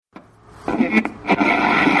No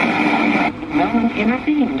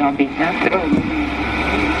intervened, officer.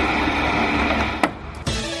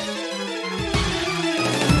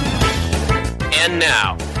 And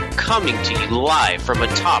now, coming to you live from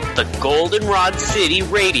atop the Goldenrod City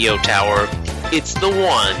radio tower, it's the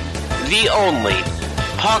one, the only,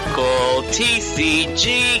 Puckle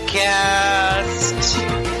TCG Cast.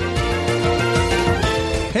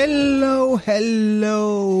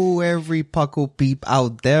 Hello, every Puckle peep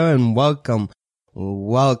out there, and welcome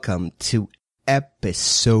to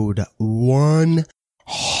episode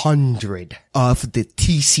 100 of the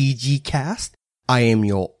TCG Cast. I am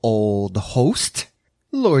your old host,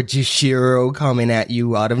 Lord Jushiro, coming at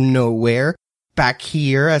you out of nowhere, back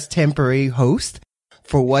here as temporary host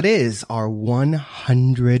for what is our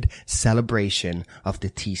 100 celebration of the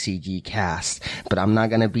TCG Cast. But I'm not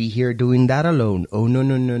gonna be here doing that alone. Oh,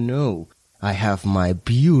 no. I have my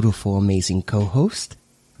beautiful, amazing co-host.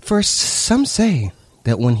 First, some say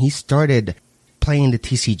that when he started playing the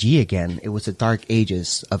TCG again, it was the dark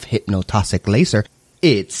ages of Hypnotoxic Laser.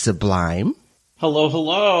 It's Sublime.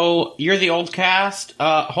 Hello. You're the old cast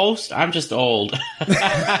host. I'm just old.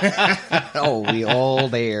 Oh, we all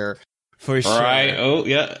there for sure. Right. Oh,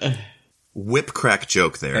 yeah. Whip crack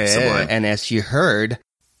joke there. Sublime. And as you heard,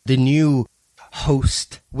 the new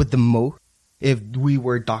host with the most. If we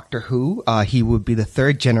were Doctor Who, he would be the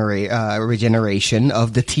third regeneration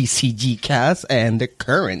of the TCG cast and the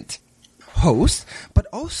current host. But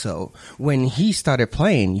also, when he started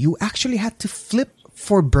playing, you actually had to flip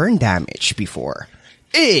for burn damage before.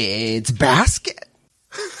 It's Basket.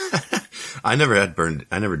 I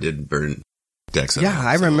never did burn decks. Yeah,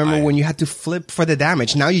 I remember when you had to flip for the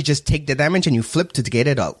damage. Now you just take the damage and you flip to get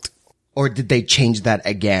it out. Or did they change that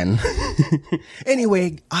again?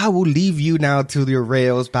 Anyway, I will leave you now to your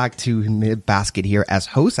rails back to Basket here as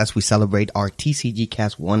host as we celebrate our TCG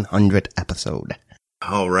Cast 100 episode.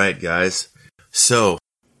 All right, guys. So,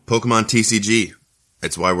 Pokemon TCG.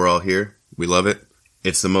 It's why we're all here. We love it.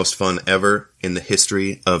 It's the most fun ever in the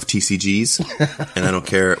history of TCGs. And I don't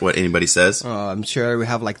care what anybody says. Oh, I'm sure we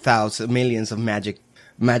have like millions of Magic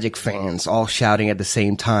fans all shouting at the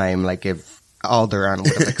same time, like if Alderaan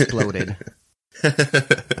would have exploded.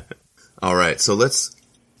 All right, so let's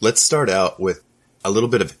start out with a little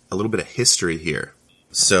bit of history here.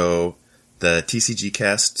 So the TCG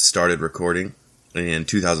Cast started recording in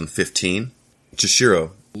 2015.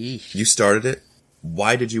 Jushiro, you started it.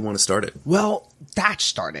 Why did you want to start it? Well, Thatch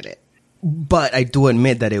started it. But I do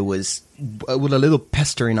admit that it was with a little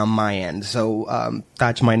pestering on my end. So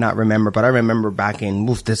Thatch might not remember, but I remember back in,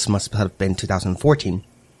 this must have been 2014,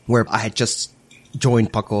 where I had just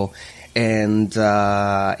joined Puckle, and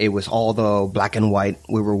it was all the black and white.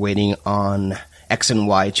 We were waiting on X and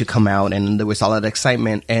Y to come out, and there was all that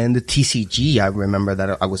excitement. And the TCG, I remember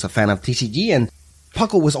that I was a fan of TCG, and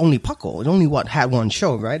Puckle was only Puckle. It only had one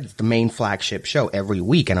show, right? It's the main flagship show every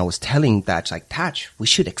week. And I was telling Thatch, we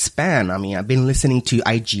should expand. I mean, I've been listening to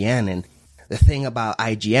IGN, and the thing about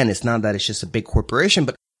IGN is not that it's just a big corporation,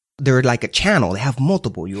 but they're like a channel. They have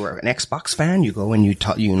multiple. You are an Xbox fan, you go and you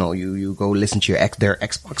go listen to their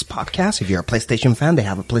Xbox podcast. If you're a PlayStation fan, they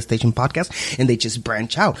have a PlayStation podcast, and they just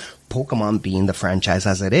branch out. Pokemon being the franchise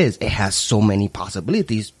as it is, it has so many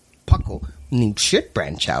possibilities. Puckle should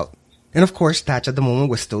branch out. And of course, Thatch at the moment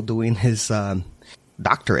was still doing his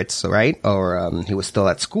doctorates, right? Or he was still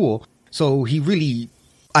at school. So he really,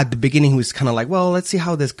 at the beginning, he was kind of like, well, let's see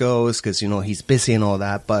how this goes, because, he's busy and all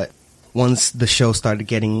that. But once the show started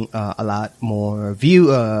getting a lot more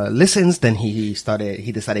listens, then he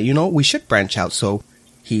decided, we should branch out. So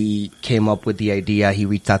he came up with the idea. He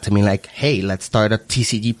reached out to me like, hey, let's start a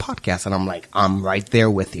TCG podcast. And I'm like, I'm right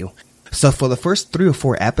there with you. So for the first 3 or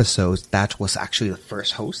 4 episodes, Thatch was actually the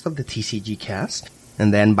first host of the TCG Cast.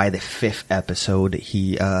 And then by the 5th episode,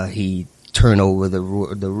 he turned over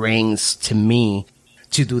the reins to me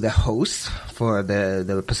to do the host for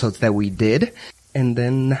the episodes that we did. And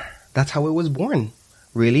then that's how it was born.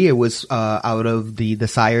 Really, it was out of the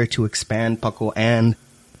desire to expand Puckle and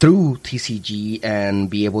through TCG and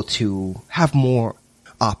be able to have more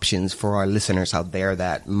options for our listeners out there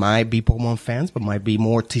that might be Pokemon fans, but might be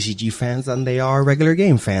more TCG fans than they are regular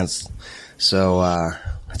game fans. So,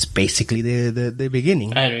 that's basically the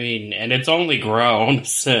beginning. I mean, and it's only grown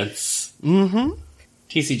since. Mm-hmm.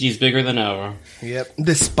 TCG's bigger than ever. Yep.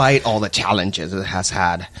 Despite all the challenges it has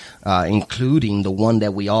had, including the one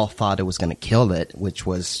that we all thought it was going to kill it, which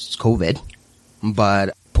was COVID.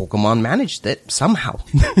 But Pokemon managed it somehow.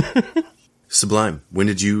 Sublime, when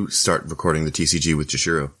did you start recording the TCG with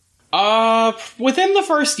Jushiro? Within the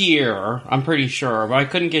first year, I'm pretty sure, but I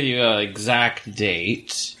couldn't give you an exact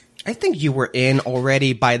date. I think you were in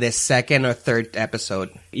already by the second or third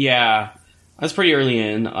episode. Yeah, I was pretty early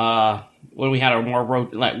in. When we had a more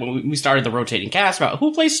when we started the rotating cast about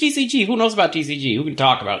who plays TCG, who knows about TCG, who can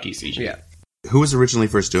talk about TCG. Yeah. Who was originally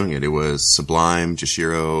first doing it? It was Sublime,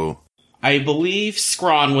 Jashiro. I believe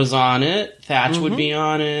Scrawn was on it. Thatch would be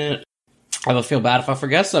on it. I would feel bad if I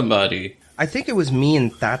forget somebody. I think it was me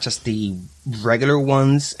and Thatch as the regular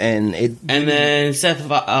ones, and then Seth,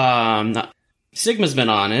 Sigma's been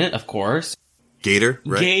on it, of course. Gator,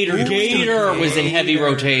 right? Gator was in heavy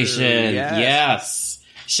rotation. Yes.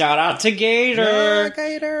 Shout out to Gator. Yeah,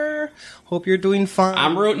 Gator. Hope you're doing fine.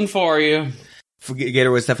 I'm rooting for you. Gator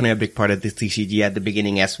was definitely a big part of the TCG at the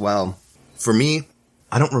beginning as well. For me,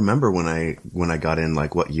 I don't remember when I got in,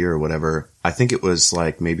 like what year or whatever. I think it was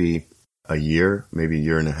like maybe a year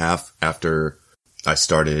and a half after I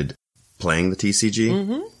started playing the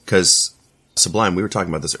TCG. Because Sublime, we were talking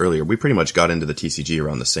about this earlier, we pretty much got into the TCG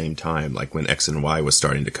around the same time, like when X and Y was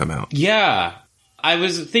starting to come out. Yeah. I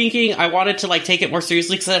was thinking I wanted to like take it more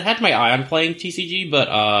seriously because I had my eye on playing TCG, but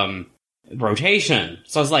rotation.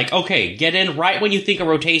 So I was like, okay, get in right when you think a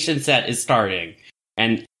rotation set is starting.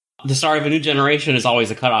 And the start of a new generation is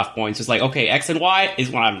always a cutoff point. So it's like, okay, X and Y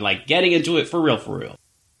is when I'm like getting into it for real.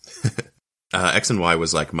 X and Y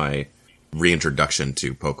was like my reintroduction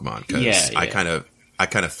to Pokemon because I kind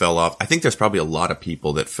of fell off. I think there's probably a lot of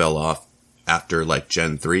people that fell off after like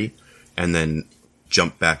Gen 3 and then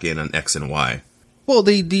jumped back in on X and Y. Well,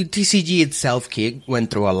 the TCG itself, Kid,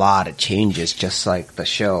 went through a lot of changes, just like the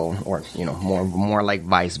show, or, you know, more like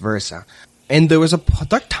vice versa. And there was a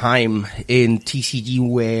dark time in TCG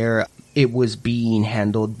where it was being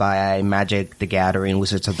handled by Magic the Gathering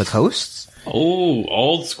Wizards of the Coast. Oh,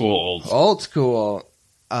 old school. Old school.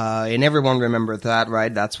 And everyone remembers that,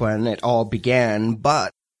 right? That's when it all began.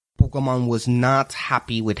 But Pokemon was not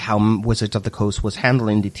happy with how Wizards of the Coast was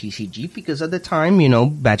handling the TCG because at the time, you know,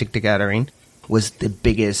 Magic the Gathering was the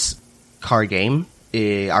biggest card game.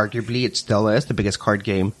 Arguably, it still is the biggest card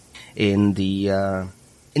game in the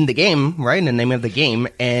game, right? In the name of the game.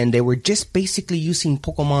 And they were just basically using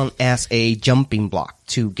Pokemon as a jumping block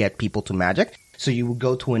to get people to Magic. So you would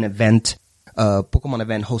go to an event, Pokemon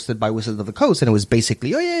event hosted by Wizards of the Coast, and it was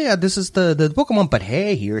basically, oh yeah, this is the Pokemon, but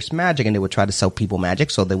hey, here's Magic. And they would try to sell people Magic,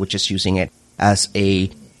 so they were just using it as a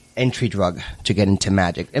entry drug to get into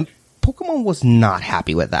Magic. And Pokemon was not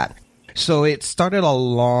happy with that. So it started a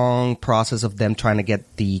long process of them trying to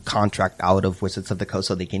get the contract out of Wizards of the Coast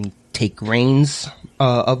so they can take reins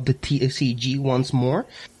of the TCG once more.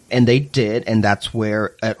 And they did, and that's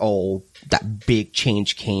where that big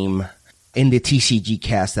change came in the TCG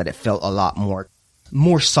cast, that it felt a lot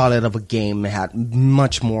more solid of a game. It had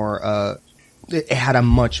much more, it had a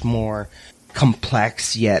much more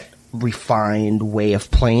complex yet refined way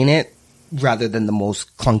of playing it, rather than the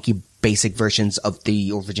most clunky basic versions of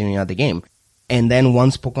the originating of the game. And then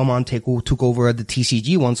once Pokemon took over the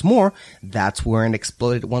TCG once more, that's where it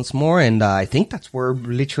exploded once more. And I think that's where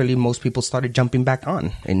literally most people started jumping back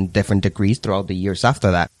on in different degrees throughout the years after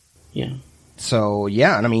that. Yeah. So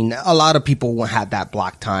yeah, and I mean, a lot of people had that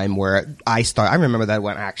block time where I remember that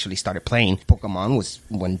when I actually started playing Pokemon was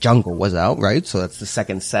when Jungle was out, right? So that's the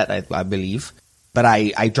second set, I believe. But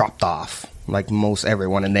I dropped off, like most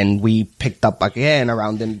everyone, and then we picked up again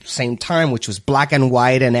around the same time, which was Black and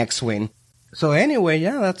White and X-Wing. So anyway,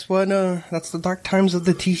 yeah, that's the dark times of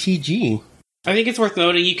the TCG. I think it's worth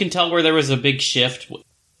noting, you can tell where there was a big shift,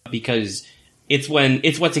 because it's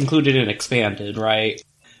what's included in Expanded, right?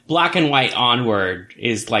 Black and White onward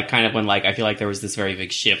is like kind of when like I feel like there was this very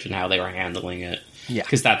big shift in how they were handling it. Yeah.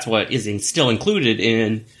 Because that's what is still included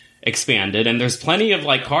in Expanded, and there's plenty of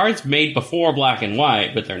like cards made before Black and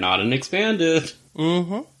White, but they're not in Expanded.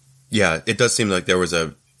 Mm-hmm. Yeah, it does seem like there was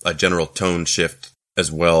a general tone shift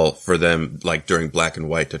as well for them, like during Black and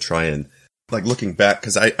White, to try and, like, looking back,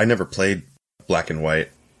 because I never played Black and White,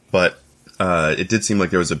 but it did seem like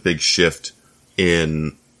there was a big shift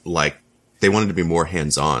in, like, they wanted to be more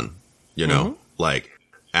hands-on, you know, like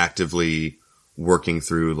actively working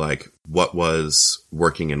through like what was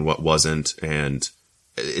working and what wasn't, and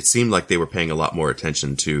it seemed like they were paying a lot more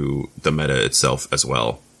attention to the meta itself as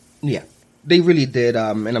well. Yeah, they really did.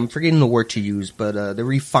 And I'm forgetting the word to use, but they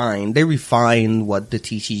refined what the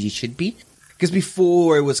TCG should be. Because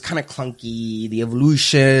before it was kind of clunky, the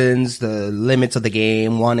evolutions, the limits of the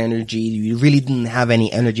game, one energy, you really didn't have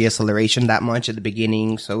any energy acceleration that much at the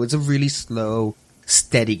beginning, so it's a really slow,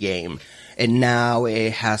 steady game. And now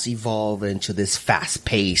it has evolved into this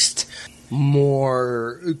fast-paced,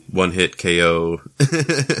 more one-hit KO.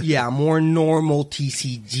 Yeah, more normal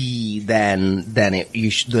TCG than it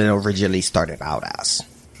originally started out as.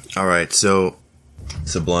 All right, so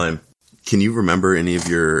Sublime. Can you remember any of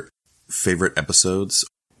your favorite episodes?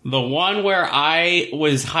 The one where I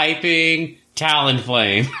was hyping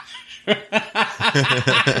Talonflame.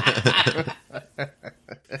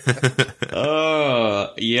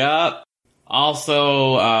 Yep.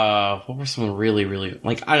 Also, what were some really,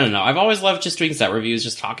 like, I don't know. I've always loved just doing set reviews,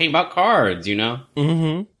 just talking about cards, you know?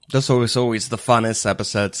 Mm-hmm. Those are always the funnest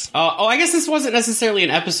episodes. I guess this wasn't necessarily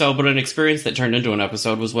an episode, but an experience that turned into an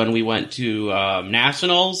episode was when we went to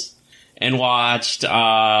Nationals and watched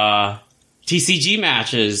TCG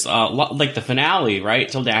matches, like the finale, right?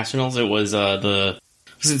 Till Nationals, it was was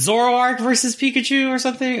it Zoroark versus Pikachu or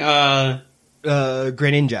something?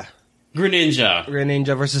 Greninja.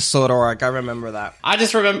 Greninja versus Zoroark. I remember that. I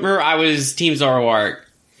just remember I was Team Zoroark.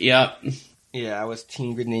 Yep. Yeah, I was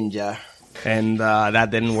Team Greninja. And that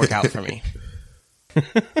didn't work out for me.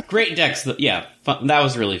 Great decks. Yeah, that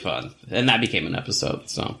was really fun. And that became an episode,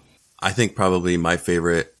 so. I think probably my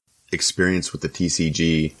favorite experience with the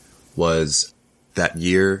TCG was that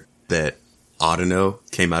year that Audino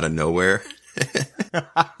came out of nowhere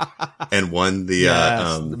and won the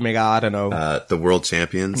Mega Audino. The World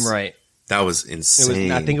Champions. Right. That was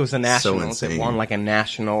insane. I think it was a national. So it won like a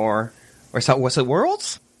national or so. Was it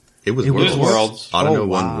Worlds? It was Worlds. Audino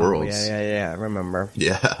won Worlds. Yeah. I remember.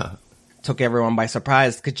 Yeah. Took everyone by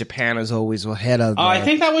surprise because Japan is always ahead of. I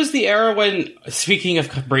think that was the era when, speaking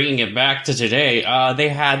of bringing it back to today, they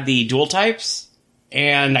had the dual types.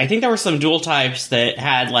 And I think there were some dual types that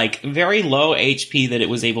had like very low HP that it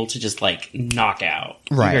was able to just like knock out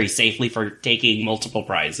very safely for taking multiple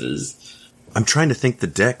prizes. I'm trying to think the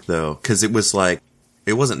deck though, because it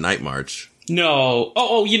wasn't Night March. No.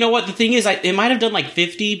 Oh, you know what? The thing is, it might have done like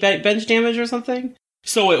 50 bench damage or something.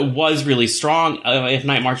 So it was really strong. If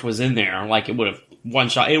Night March was in there, like it would have one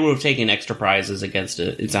shot. It would have taken extra prizes against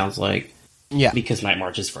it. It sounds like, because Night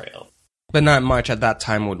March is frail. But Night March at that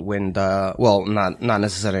time would win not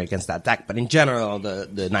necessarily against that deck, but in general,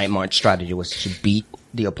 the Night March strategy was to beat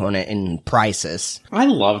the opponent in prizes. I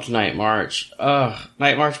loved Night March.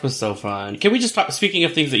 Night March was so fun. Can we just talk? Speaking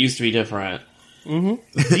of things that used to be different.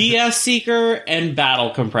 Mm-hmm. VS Seeker and Battle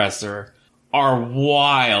Compressor are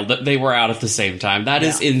wild that they were out at the same time. That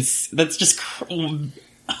is that's just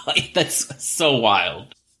that's so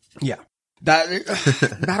wild. Yeah.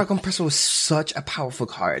 That Battle Compressor was such a powerful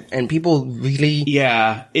card, and people really...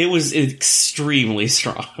 Yeah, it was extremely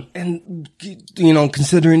strong. And,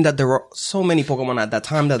 considering that there were so many Pokemon at that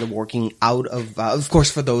time that were working out of course,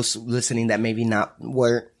 for those listening that maybe not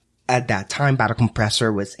were at that time, Battle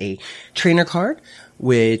Compressor was a trainer card,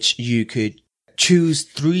 which you could choose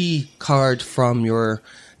 3 cards from your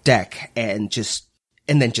deck and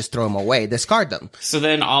then just throw them away, discard them. So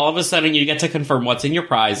then all of a sudden you get to confirm what's in your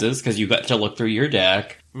prizes, because you get to look through your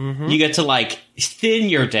deck. Mm-hmm. You get to, thin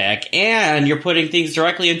your deck, and you're putting things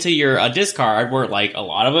directly into your discard where, a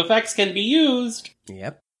lot of effects can be used.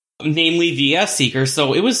 Yep. Namely VS Seeker.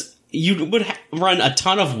 So it was... You would run a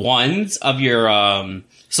ton of ones of your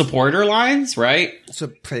supporter lines, right?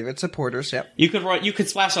 So favorite supporters, yep. You could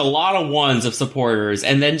splash a lot of ones of supporters,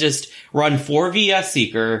 and then just run 4 VS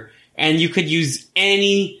Seeker, and you could use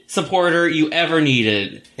any supporter you ever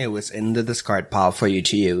needed. It was in the discard pile for you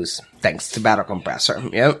to use, thanks to Battle Compressor.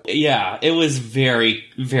 Yep. Yeah, it was very,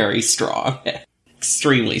 very strong.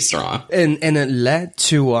 Extremely strong. And it led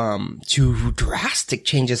to drastic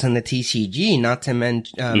changes in the TCG, not to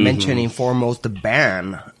mentioning foremost the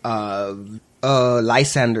ban of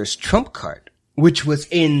Lysander's trump card, which was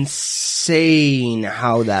insane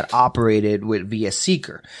how that operated with VS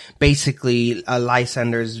Seeker. Basically,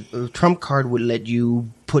 Lysander's trump card would let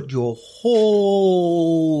you put your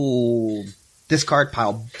whole discard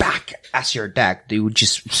pile back as your deck. They would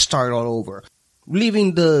just start all over,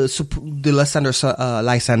 leaving the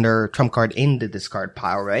Lysander trump card in the discard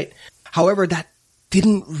pile, right? However, that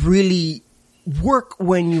didn't really work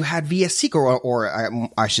when you had VS Seeker,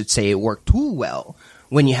 or I should say it worked too well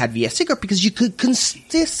when you had VS Seeker, because you could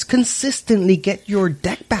consistently get your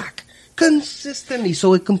deck back. Consistently.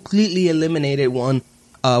 So it completely eliminated one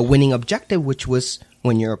winning objective, which was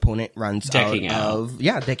when your opponent runs decking out,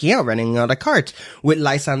 running out of cards. With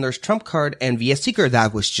Lysander's trump card and VS Seeker,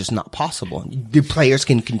 that was just not possible. The players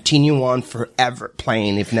can continue on forever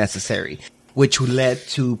playing if necessary, which led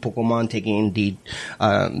to Pokemon taking the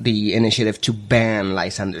initiative to ban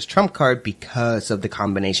Lysander's trump card because of the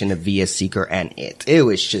combination of VS Seeker and it. It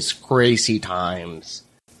was just crazy times.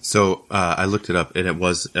 So I looked it up, and it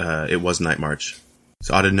was Night March.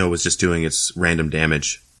 So Audino was just doing its random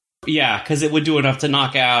damage. Yeah, because it would do enough to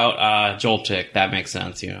knock out Joltik. That makes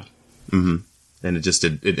sense, yeah. Mm-hmm. And it just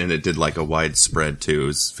did, it did like a wide spread too. It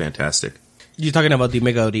was fantastic. You're talking about the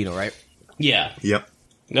Mega Audino, right? Yeah. Yep.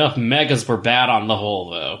 Ugh, Megas were bad on the whole,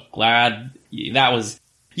 though. Glad that was...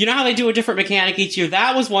 You know how they do a different mechanic each year?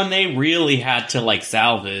 That was one they really had to, like,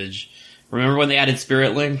 salvage. Remember when they added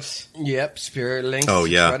Spirit Links? Yep, Spirit Links. Oh,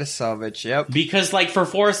 yeah. Try to salvage, yep. Because, like, for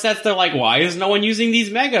 4 sets, they're like, why is no one using these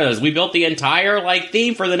Megas? We built the entire, like,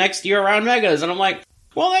 theme for the next year around Megas. And I'm like,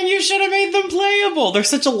 well, then you should have made them playable. They're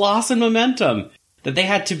such a loss in momentum that they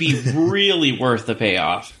had to be really worth the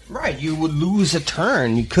payoff. Right, you would lose a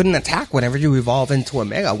turn. You couldn't attack whenever you evolve into a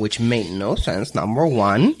Mega, which made no sense, number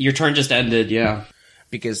one. Your turn just ended, yeah.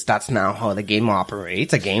 Because that's now how the game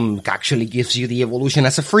operates. A game actually gives you the evolution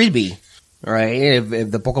as a freebie. Right? If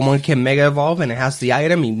the Pokemon can Mega Evolve and it has the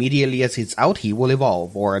item, immediately as it's out, he will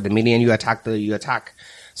evolve. Or the minute you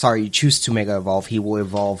choose to Mega Evolve, he will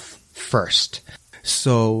evolve first.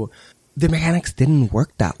 So the mechanics didn't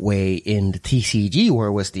work that way in the TCG, where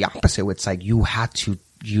it was the opposite. It's like you had to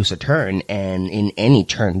use a turn, and in any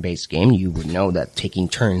turn-based game, you would know that taking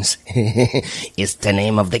turns is the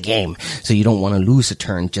name of the game. So you don't want to lose a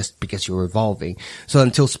turn just because you're evolving. So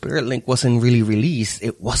until Spirit Link wasn't really released,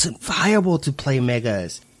 it wasn't viable to play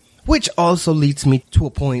Megas. Which also leads me to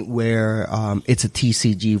a point where it's a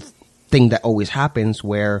TCG thing that always happens,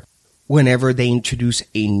 where whenever they introduce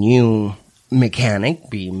a new mechanic,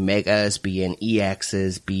 being Megas, being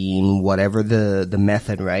EXs, being whatever the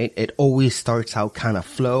method, right? It always starts out kind of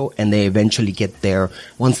flow, and they eventually get there.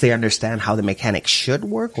 Once they understand how the mechanic should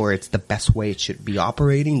work, or it's the best way it should be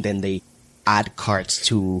operating, then they add cards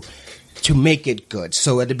to make it good.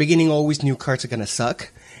 So at the beginning, always new cards are gonna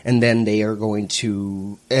suck, and then they are going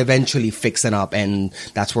to eventually fix it up, and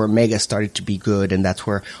that's where Mega started to be good, and that's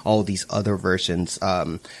where all these other versions,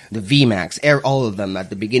 the VMAX, all of them, at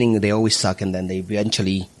the beginning they always suck, and then they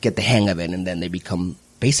eventually get the hang of it, and then they become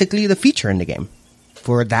basically the feature in the game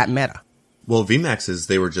for that meta. Well, VMAXs,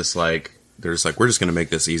 they're just like, we're just going to make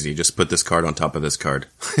this easy. Just put this card on top of this card.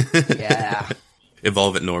 Yeah.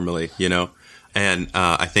 Evolve it normally, you know? And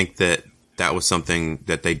I think that was something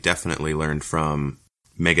that they definitely learned from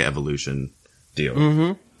Mega Evolution deal.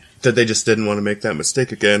 Mm-hmm. That they just didn't want to make that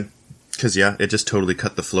mistake again. Because, yeah, it just totally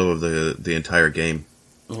cut the flow of the entire game.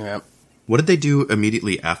 Yeah. What did they do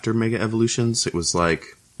immediately after Mega Evolutions? It was like...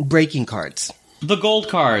 breaking cards. The gold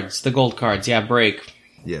cards, yeah, break.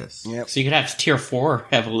 Yes. Yep. So you could have tier 4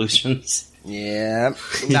 evolutions. Yeah.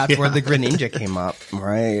 That's where the Greninja came up,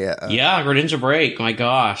 right? Yeah, Greninja Break, my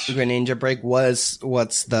gosh. Greninja Break was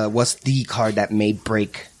the card that made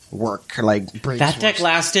break work. Like break. That deck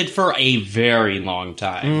lasted for a very long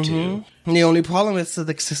time, too. The only problem is it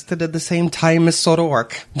existed at the same time as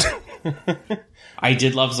Zoroark. I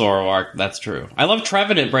did love Zoroark, that's true. I love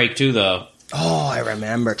Trevenant Break, too, though. Oh, I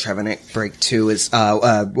remember Trevenant Break 2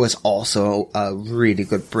 was also a really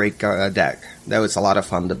good break deck. That was a lot of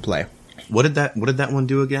fun to play. What did that one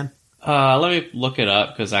do again? Let me look it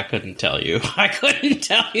up, because I couldn't tell you. I couldn't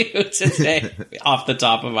tell you today off the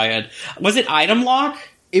top of my head. Was it Item Lock?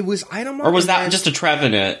 It was Item Lock? Or was that just a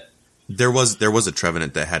Trevenant? There was a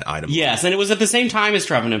Trevenant that had Item Lock. Yes, and it was at the same time as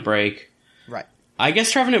Trevenant Break. Right. I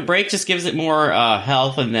guess Trevenant Break just gives it more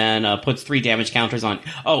health and then puts 3 damage counters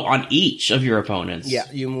on each of your opponents. Yeah,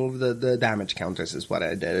 you move the damage counters is what I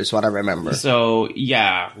did, is what I remember. So,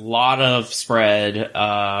 yeah, a lot of spread,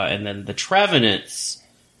 and then the Trevenants,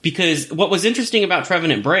 because what was interesting about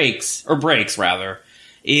Trevenant Breaks,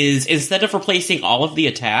 is instead of replacing all of the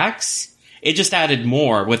attacks, it just added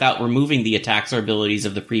more without removing the attacks or abilities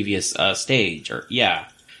of the previous stage.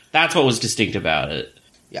 That's what was distinct about it.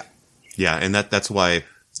 Yeah, and that's why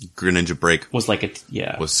Greninja Break was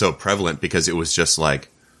was so prevalent, because it was like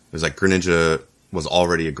Greninja was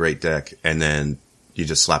already a great deck, and then you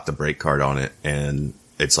just slap the break card on it, and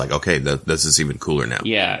it's like, okay, this is even cooler now.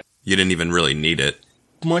 Yeah. You didn't even really need it.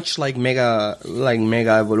 Much like Mega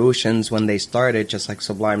Evolutions when they started, just like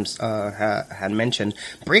Sublime's had mentioned,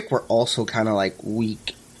 Break were also kind of like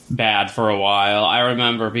weak. Bad for a while. I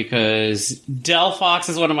remember because Delphox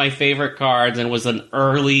is one of my favorite cards and was an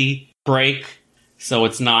early break, so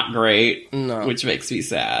it's not great, which makes me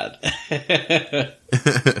sad.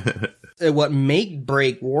 What made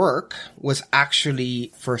Break work was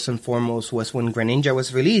actually, first and foremost, was when Greninja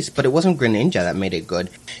was released, but it wasn't Greninja that made it good.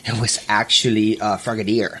 It was actually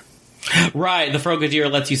Frogadier. Right, the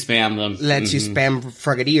Frogadier lets you spam them. You spam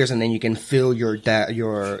Frogadiers, and then you can fill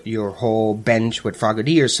your whole bench with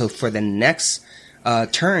Frogadiers. So for the next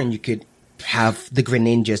turn, you could have the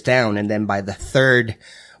Greninjas down, and then by the third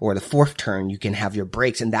or the fourth turn, you can have your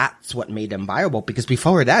breaks, and that's what made them viable. Because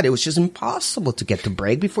before that, it was just impossible to get to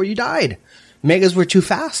break before you died. Megas were too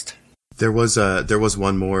fast. There was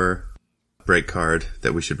one more break card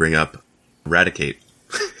that we should bring up. Eradicate.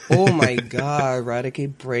 Oh my god,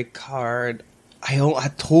 Eradicate Break card.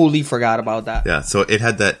 I totally forgot about that. Yeah, so it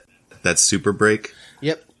had that super break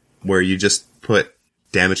Yep. where you just put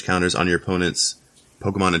damage counters on your opponent's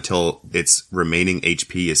Pokemon until its remaining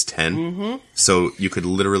HP is 10. Mm-hmm. So you could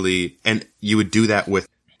literally, and you would do that with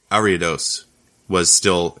Ariados was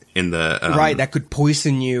still in the Right, that could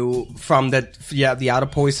poison you from the auto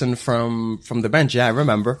poison from the bench. Yeah, I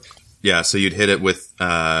remember. Yeah, so you'd hit it with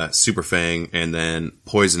Super Fang and then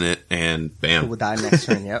poison it and bam. With that next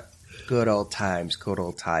turn, yep. Good old times, good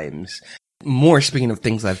old times. More speaking of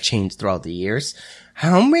things that have changed throughout the years,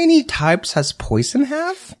 how many types has poison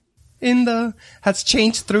have? Has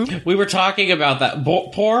changed through? We were talking about that.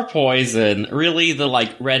 Poor Poison, really the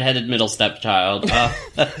redheaded middle stepchild,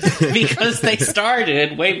 because they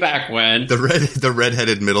started way back when. The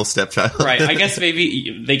redheaded middle stepchild. Right, I guess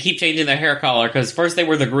maybe they keep changing their hair color, because first they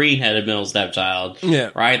were the green-headed middle stepchild. Yeah.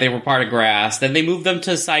 Right, they were part of Grass. Then they moved them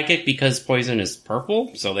to Psychic because Poison is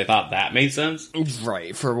purple, so they thought that made sense.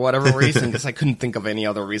 Right, for whatever reason, because I couldn't think of any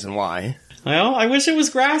other reason why. Well, I wish it was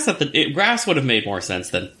Grass. Grass would have made more sense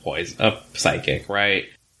than Psychic, right?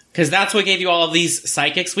 Because that's what gave you all of these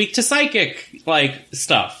Psychics weak to Psychic,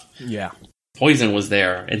 stuff. Yeah. Poison was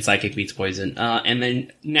there in Psychic meets Poison. And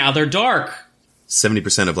then now they're Dark.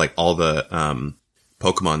 70% of all the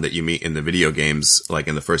Pokemon that you meet in the video games,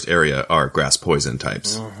 in the first area, are grass poison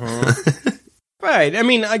types. Right. I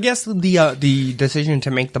mean, I guess the decision to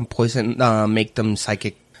make them poison, make them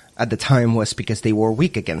Psychic at the time was because they were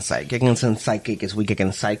weak against Psychic, and since Psychic is weak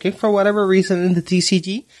against Psychic for whatever reason in the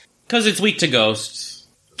TCG. Because it's weak to Ghosts.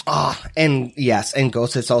 And yes, and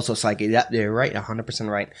Ghost is also Psychic. Yeah, they're right, 100%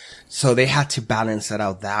 right. So they had to balance it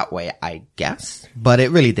out that way, I guess. But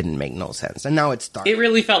it really didn't make no sense. And now it's Dark. It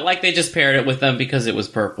really felt like they just paired it with them because it was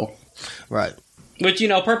purple. Right. Which,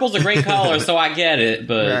 purple's a great color, so I get it,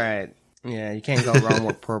 but... Right. Yeah, you can't go wrong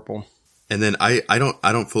with purple. And then I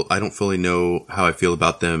don't fully know how I feel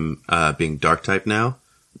about them being dark type now.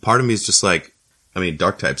 Part of me is just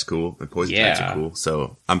dark type's cool and poison types are cool,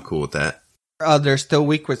 so I'm cool with that. They're still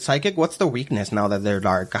weak with Psychic. What's the weakness now that they're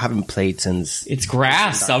dark? I haven't played since. It's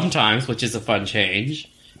Grass sometimes, which is a fun change.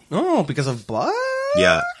 Oh, because of Bug?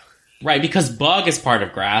 Yeah. Right, because Bug is part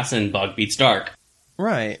of Grass and Bug beats Dark.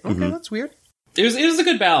 Right. Okay, that's weird. It was a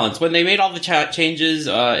good balance. When they made all the changes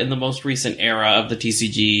in the most recent era of the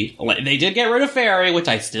TCG, they did get rid of Fairy, which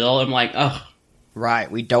I still am ugh. Right,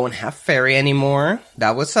 we don't have Fairy anymore.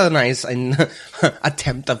 That was a nice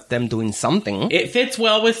attempt of them doing something. It fits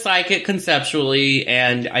well with Psychic conceptually,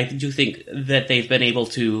 and I do think that they've been able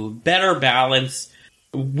to better balance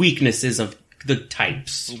weaknesses of the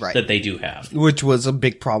types that they do have. Which was a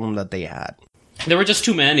big problem that they had. There were just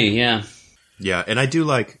too many, yeah. Yeah, and I do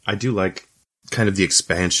like kind of the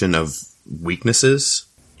expansion of weaknesses.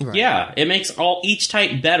 Right. Yeah, it makes each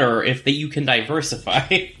type better if you can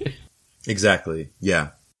diversify. Exactly, yeah.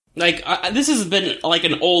 This has been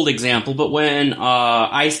an old example, but when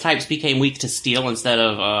ice types became weak to steel instead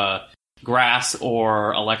of grass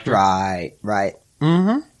or electric. Right.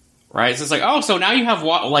 Mm-hmm. Right, so it's so now you have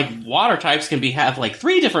water types can have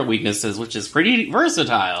 3 different weaknesses, which is pretty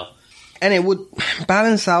versatile. And it would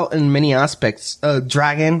balance out in many aspects.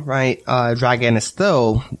 Dragon, right? Dragon is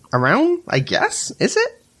still around, I guess. Is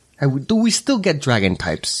it? Do we still get dragon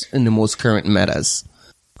types in the most current metas?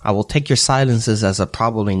 I will take your silences as a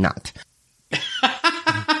probably not.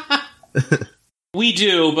 We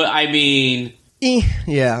do, but I mean...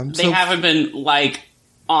 yeah. They haven't been,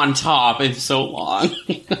 on top in so long.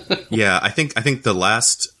 Yeah, I think the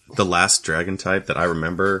last dragon type that I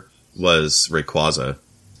remember was Rayquaza.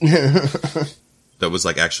 That was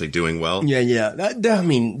actually doing well. Yeah. I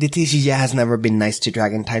mean, the TCG has never been nice to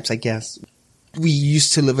dragon types, I guess. We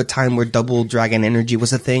used to live a time where double dragon energy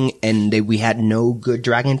was a thing, and we had no good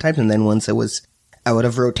dragon types, and then once it was out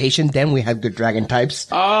of rotation, then we had good dragon types.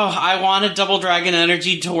 Oh, I wanted double dragon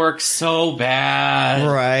energy to work so bad.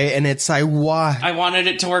 Right, and it's why? I wanted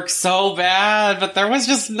it to work so bad, but there was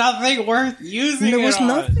just nothing worth using. There was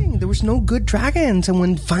nothing. There was no good dragons, and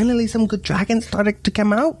when finally some good dragons started to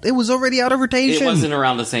come out, it was already out of rotation. It wasn't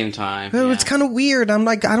around the same time. It's kind of weird. I'm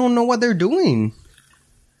I don't know what they're doing.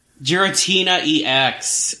 Giratina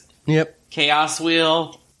EX. Yep. Chaos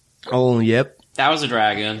Wheel. Oh, yep. That was a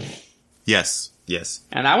dragon. Yes.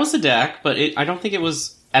 And that was a deck, but I don't think it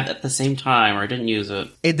was at the same time, or I didn't use it.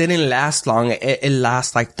 It didn't last long. It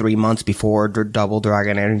lasted 3 months before the double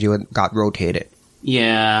dragon energy got rotated.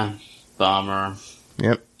 Yeah. Bummer.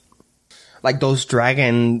 Yep. Those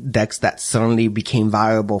dragon decks that suddenly became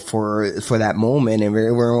viable for that moment, and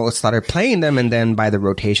we started playing them, and then by the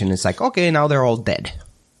rotation, it's okay, now they're all dead.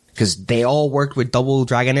 because they all worked with double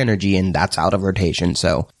dragon energy, and that's out of rotation.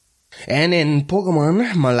 So, and in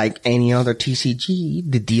Pokemon, like any other TCG,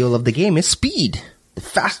 the deal of the game is speed. The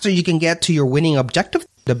faster you can get to your winning objective,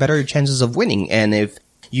 the better your chances of winning. And if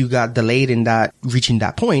you got delayed in that reaching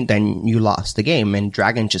that point, then you lost the game, and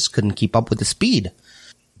Dragon just couldn't keep up with the speed.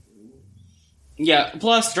 Yeah,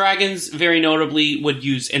 plus dragons very notably would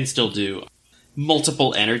use, and still do,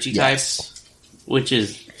 multiple energy types, which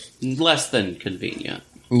is less than convenient.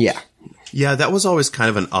 Yeah. Yeah, that was always kind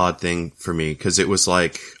of an odd thing for me, because it was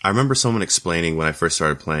like, I remember someone explaining when I first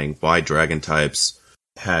started playing why dragon types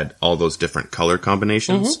had all those different color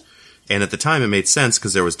combinations. And at the time it made sense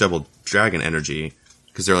because there was double dragon energy,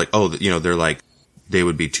 because they're like, oh, you know, they're like, they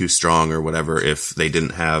would be too strong or whatever if they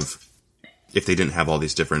didn't have all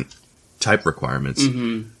these different type requirements.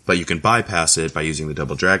 But you can bypass it by using the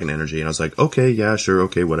double dragon energy. And I was like, okay, yeah, sure,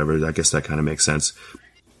 okay, whatever. I guess that kind of makes sense.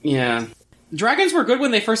 Yeah. Dragons were good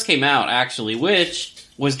when they first came out, actually, which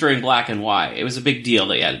was during Black and White. It was a big deal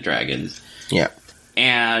they added dragons. Yeah.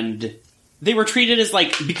 And they were treated as,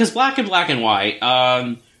 like, because Black and White,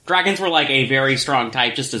 dragons were, like, a very strong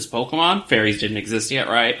type just as Pokemon. Fairies didn't exist yet,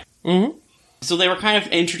 right? Mm-hmm. So they were kind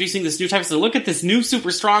of introducing this new type. So look at this new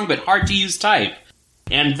super strong but hard to use type.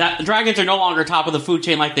 And that dragons are no longer top of the food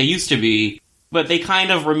chain like they used to be, but they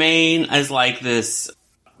kind of remain as, like, this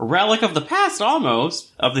relic of the past,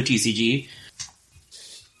 almost, of the TCG.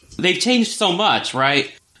 They've changed so much,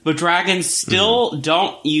 right? But dragons still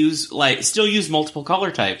don't use, still use multiple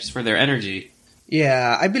color types for their energy.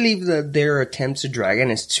 Yeah, I believe that their attempt to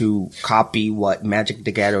Dragon is to copy what Magic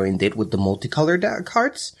the Gathering did with the multicolored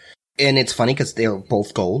cards. And it's funny because they're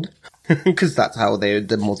both gold. Because that's how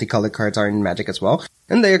the multicolored cards are in Magic as well.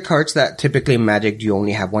 And they're cards that typically in Magic you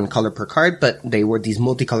only have one color per card, but these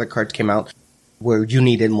multicolored cards came out where you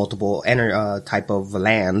needed multiple type of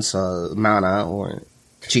lands, mana, or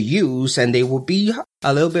to use, and they would be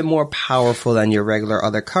a little bit more powerful than your regular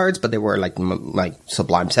other cards, but they were like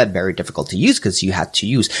Sublime said, very difficult to use because you had to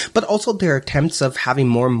use. But also their attempts of having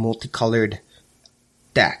more multicolored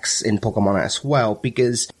decks in Pokemon as well,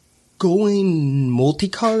 because going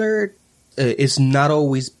multicolored is not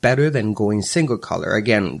always better than going single color.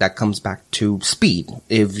 Again, that comes back to speed.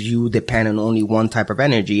 If you depend on only one type of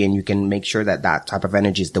energy and you can make sure that that type of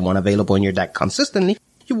energy is the one available in your deck consistently,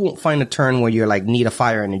 you won't find a turn where you're like, need a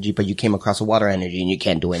fire energy, but you came across a water energy and you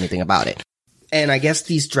can't do anything about it. And I guess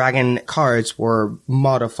these dragon cards were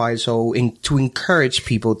modified to encourage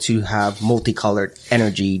people to have multicolored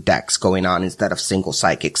energy decks going on instead of single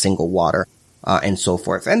psychic, single water, and so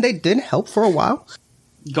forth. And they did help for a while.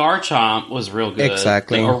 Garchomp was real good.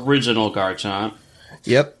 Exactly. The original Garchomp.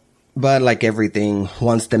 Yep. But like everything,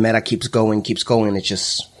 once the meta keeps going,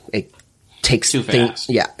 it takes too fast.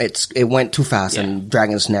 Yeah, it went too fast, and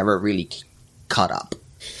dragons never really caught up.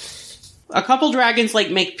 A couple dragons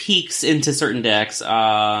make peaks into certain decks,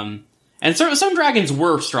 and some dragons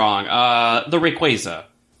were strong. The Rayquaza,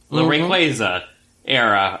 Rayquaza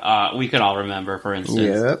era, we could all remember, for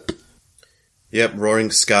instance. Yep,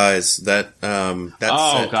 Roaring Skies. That oh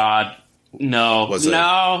set God, no, was a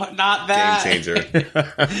not that game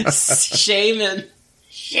changer.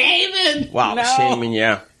 Shaman. Wow, no. Shaman,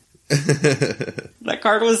 yeah. That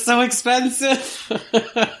card was so expensive.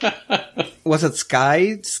 Was it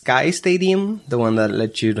Sky Stadium? The one that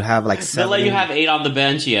let you have like 7? They let you have 8 on the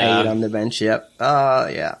bench, yeah. 8 on the bench, yep.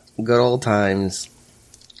 Yeah. Good old times.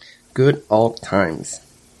 Good old times.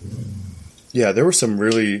 Yeah, there were some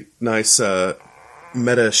really nice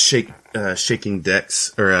meta shaking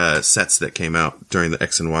decks or sets that came out during the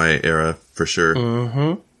X and Y era for sure.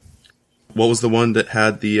 Mm-hmm. What was the one that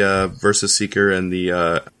had the Versus Seeker and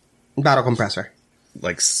the Battle Compressor?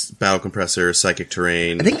 Battle Compressor, Psychic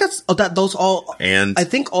Terrain. I think those all. And I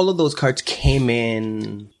think all of those cards came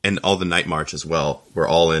in, and all the Night March as well were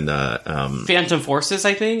all in. Phantom Forces,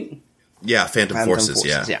 I think. Yeah, Phantom Forces.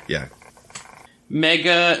 Yeah.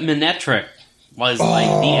 Mega Manectric was the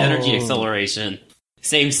energy acceleration.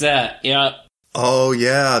 Same set, yeah. Oh,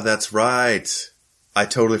 yeah, that's right. I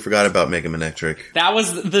totally forgot about Mega Manectric. That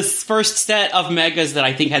was the first set of Megas that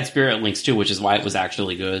I think had Spirit Links too, which is why it was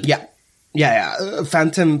actually good. Yeah.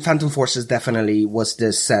 Phantom Forces definitely was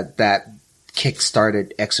the set that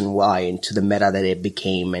kick-started X and Y into the meta that it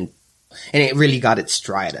became, and it really got its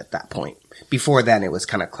stride at that point. Before then, it was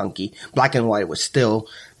kind of clunky. Black and White was still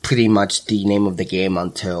pretty much the name of the game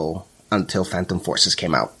until Phantom Forces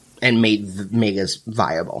came out and made Megas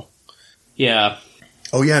viable. Yeah.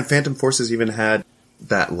 Oh yeah, and Phantom Forces even had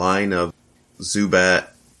that line of Zubat,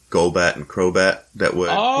 Golbat, and Crobat that would...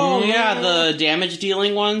 Oh yeah, the damage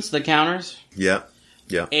dealing ones, the counters. Yeah.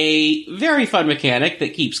 Yeah. A very fun mechanic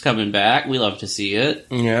that keeps coming back. We love to see it.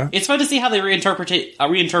 Yeah. It's fun to see how they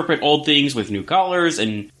reinterpret old things with new colors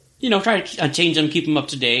and, try to change them, keep them up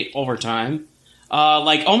to date over time.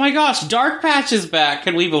 Oh my gosh, Dark Patch is back.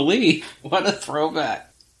 Can we believe? What a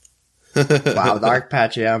throwback. Wow, Dark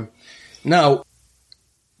Patch, yeah. Now,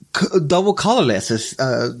 double colorless,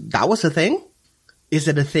 that was a thing? Is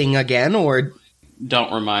it a thing again, or...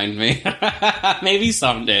 Don't remind me. Maybe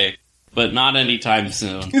someday, but not anytime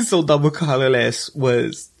soon. So double colorless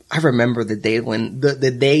was... I remember the day when...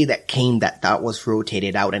 The day that came that was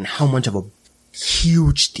rotated out and how much of a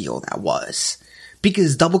huge deal that was.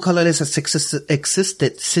 Because double colorless has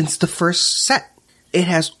existed since the first set. It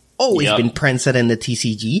has always been present in the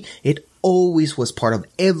TCG. It always was part of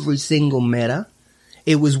every single meta.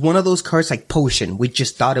 It was one of those cards like Potion. We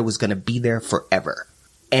just thought it was going to be there forever.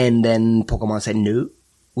 And then Pokemon said, no,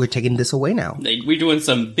 we're taking this away now. We're doing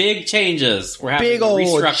some big changes. We're having Big to old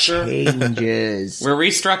restructure. changes. We're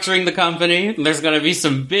restructuring the company. There's going to be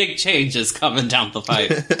some big changes coming down the pipe.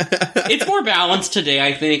 It's more balanced today,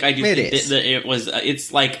 I think. I do think that it was.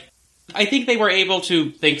 It's like I think they were able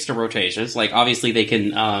to, thanks to rotations. Like obviously they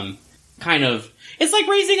can kind of. It's like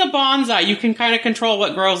raising a bonsai. You can kind of control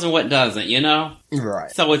what grows and what doesn't.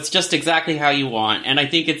 Right. So it's just exactly how you want, and I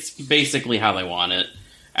think it's basically how they want it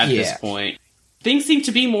at this point. Things seem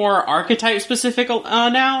to be more archetype specific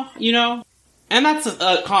now, And that's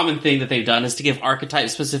a common thing that they've done, is to give archetype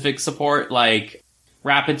specific support, like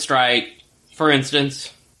Rapid Strike, for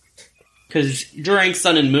instance. Because during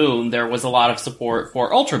Sun and Moon, there was a lot of support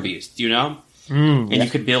for Ultra Beast, And you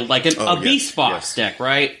could build like a Beast Box deck,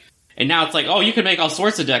 right? And now it's like, you can make all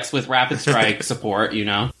sorts of decks with Rapid Strike support,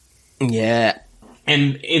 Yeah.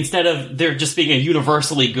 And instead of there just being a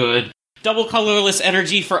universally good double colorless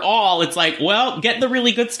energy for all, it's like, well, get the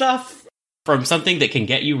really good stuff from something that can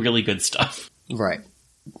get you really good stuff. Right.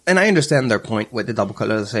 And I understand their point with the double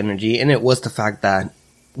colorless energy, and it was the fact that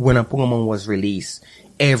when a Pokemon was released,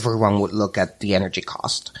 everyone would look at the energy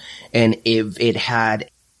cost. And if it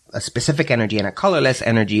had a specific energy and a colorless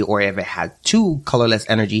energy, or if it had two colorless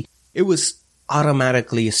energy, it was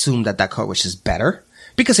automatically assumed that that card was just better.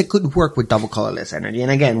 Because it could work with double colorless energy.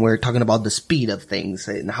 And again, we're talking about the speed of things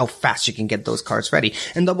and how fast you can get those cards ready.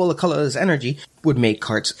 And double colorless energy would make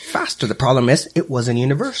cards faster. The problem is, it wasn't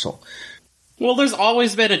universal. Well, there's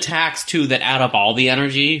always been attacks, too, that add up all the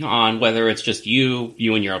energy on whether it's just you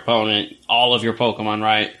and your opponent, all of your Pokemon,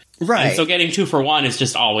 right? Right. And so getting 2 for 1 is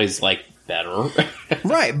just always, better.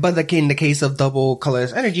 Right, but in the case of double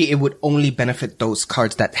colorless energy, it would only benefit those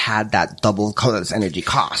cards that had that double colorless energy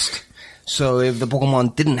cost. So if the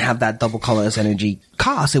Pokemon didn't have that double colorless energy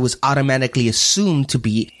cost, it was automatically assumed to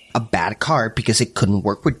be a bad card because it couldn't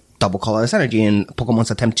work with double colorless energy. And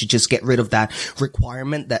Pokemon's attempt to just get rid of that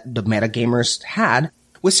requirement that the metagamers had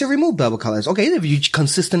was to remove double colors. Okay, if you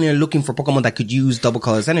consistently are looking for Pokemon that could use double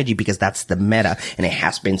colorless energy because that's the meta and it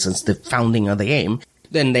has been since the founding of the game,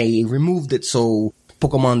 then they removed it so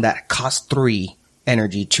Pokemon that cost 3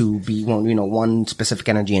 energy to be one specific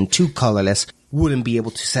energy and 2 colorless wouldn't be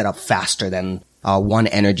able to set up faster than 1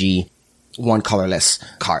 energy, 1 colorless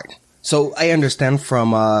card. So I understand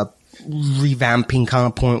from a revamping kind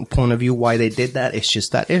of point of view why they did that. It's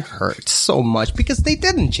just that it hurts so much because they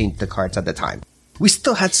didn't change the cards at the time. We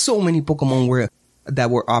still had so many Pokemon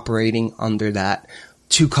that were operating under that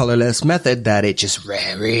 2 colorless method that it just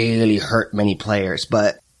really hurt many players.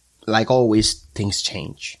 But like always, things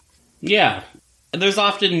change. Yeah. There's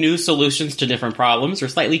often new solutions to different problems, or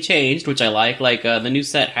slightly changed, which I like. The new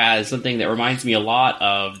set has something that reminds me a lot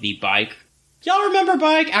of the bike. Y'all remember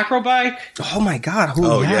Bike? Acrobike? Oh my god,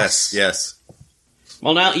 yes.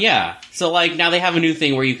 Well, now, yeah. So, now they have a new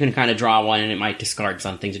thing where you can kind of draw one, and it might discard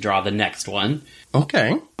something to draw the next one.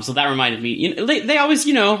 Okay. So that reminded me, they always,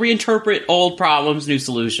 reinterpret old problems, new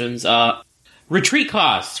solutions. Retreat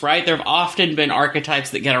costs, right? There have often been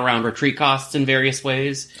archetypes that get around retreat costs in various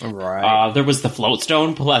ways. Right. There was the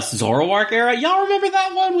Floatstone plus Zoroark era. Y'all remember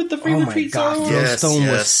that one with the free retreat Zoroark? Floatstone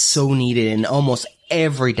was so needed in almost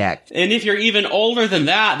every deck. And if you're even older than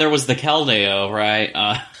that, there was the Keldeo,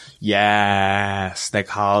 right? Yes, the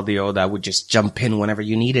Keldeo that would just jump in whenever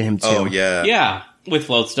you needed him to. Oh, yeah. Yeah, with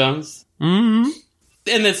Floatstones. Mm-hmm.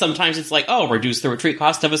 And then sometimes it's reduce the retreat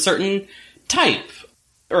cost of a certain type.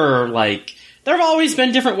 Or, there have always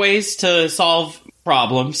been different ways to solve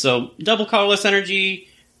problems. So, double colorless energy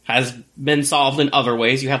has been solved in other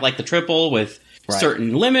ways. You have, the triple with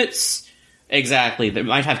certain limits. Exactly. They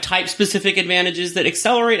might have type-specific advantages that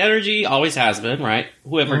accelerate energy. Always has been, right?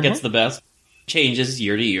 Whoever gets the best changes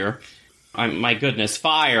year to year. My goodness,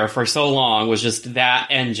 Fire for so long was just that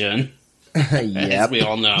engine. as Yep. we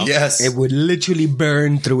all know. Yes. It would literally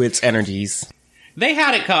burn through its energies. They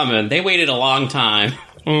had it coming. They waited a long time.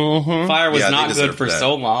 Fire was Yeah, they not good deserved for that.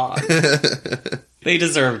 so long. They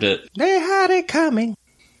deserved it. They had it coming.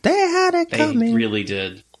 They had it They coming. really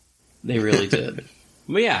did. They really did.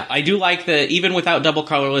 But yeah, I do like that even without double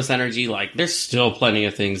colorless energy, like, there's still plenty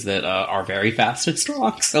of things that are very fast and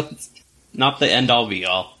strong, so it's not the end-all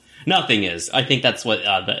be-all. Nothing is. I think that's what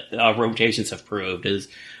the rotations have proved, is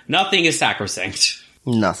nothing is sacrosanct.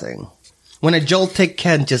 Nothing. When a Joltik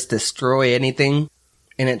can just destroy anything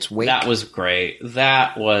in its wake, That was great.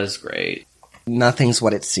 That was great. nothing's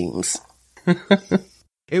what it seems.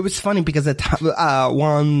 It was funny because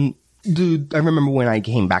one dude, I remember when I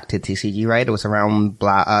came back to TCG, right? It was around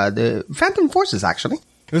the Phantom Forces, actually.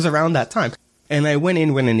 It was around that time. And I went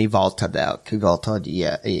in with an Evolta deck, Evolta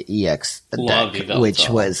EX Love deck, Evolta. which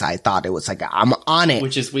was, I thought it was like, I'm on it.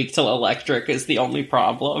 Which is weak till electric is the only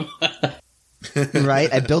problem.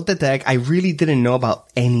 Right? I built the deck. I really didn't know about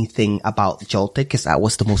anything about Joltik because that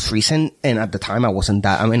was the most recent. And at the time, I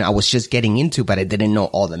was just getting into, but I didn't know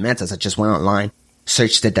all the metas. I just went online,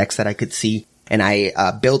 searched the decks that I could see, and I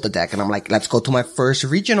built the deck. And I'm like, let's go to my first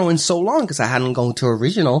regional in so long because I hadn't gone to a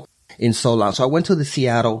regional in so long. So I went to the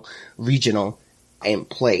Seattle regional and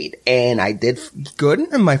played, and I did good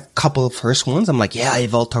in my couple of first ones. I'm like, yeah,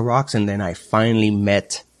 Evolta rocks. And then I finally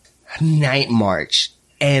met Night March.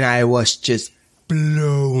 And I was just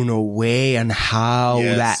blown away on how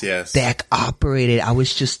Yes. deck operated. I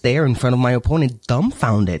was just there in front of my opponent,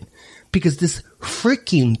 dumbfounded. Because this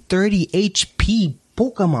freaking 30 HP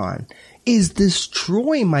Pokemon is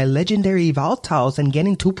destroying my legendary Evoltiles and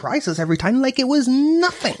getting 2 prizes every time like it was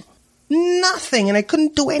nothing. Nothing. And I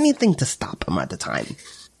couldn't do anything to stop him at the time.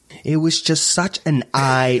 It was just such an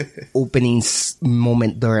eye-opening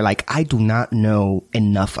moment there. Like, I do not know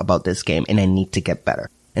enough about this game and I need to get better.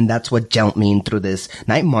 And that's what jumped me in through this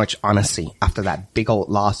Night March, honestly, after that big old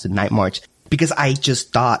loss in Night March. Because I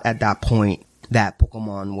just thought at that point that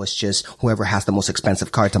Pokemon was just whoever has the most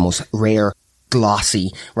expensive cards, the most rare,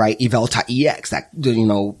 glossy, right? Evolta EX, that, you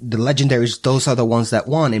know, the legendaries, those are the ones that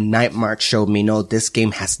won. And Night March showed me, no, this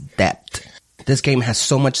game has depth. This game has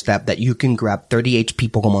so much depth that you can grab 30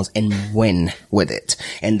 HP Pokemons and win with it.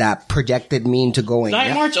 And that projected me into going. Night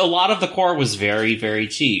yeah. March, a lot of the core was very, very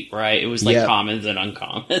cheap, right? It was like Yeah. commons and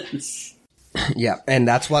uncommons. Yeah. And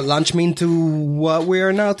that's what launched me into what we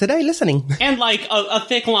are now today listening. And like a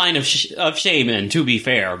thick line of Shaman, to be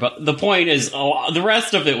fair. But the point is, the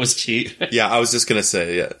rest of it was cheap. Yeah, I was just gonna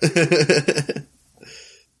say, yeah.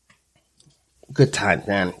 Good time,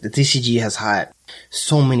 man. The TCG has had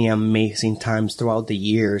so many amazing times throughout the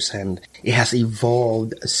years, and it has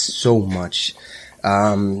evolved so much.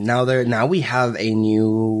 Now we have a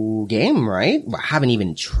new game, right? I haven't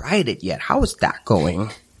even tried it yet. How is that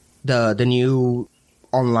going? The new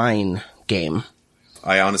online game.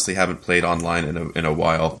 I honestly haven't played online in a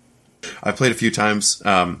while. I've played a few times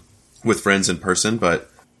with friends in person, but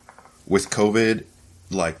with COVID,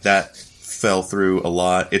 like, that fell through a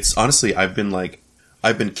lot. It's honestly, I've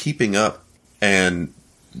been keeping up and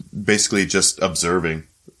basically just observing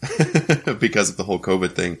because of the whole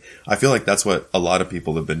COVID thing. I feel like that's what a lot of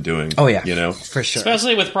people have been doing. Oh yeah, you know, for sure.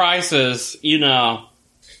 Especially with prices, you know.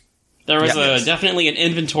 There was definitely an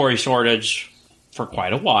inventory shortage for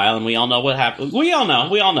quite a while, and we all know what happened. We all know.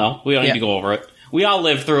 We don't need to go over it. We all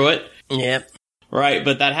lived through it. Yep. Right,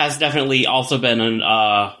 but that has definitely also been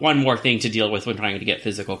one more thing to deal with when trying to get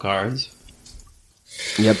physical cards.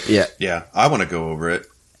 Yep. Yeah. yeah. I want to go over it.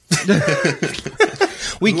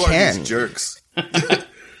 We Who are can. these jerks?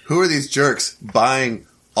 Who are these jerks buying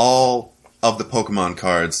all of the Pokemon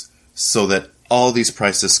cards so that all these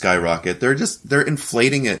prices skyrocket? They're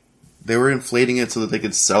inflating it. They were inflating it so that they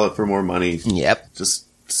could sell it for more money. Yep. Just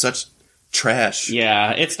such trash.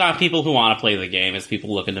 Yeah, it's not people who want to play the game, it's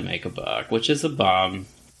people looking to make a buck, which is a bum.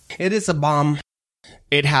 It is a bomb.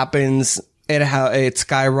 It happens. It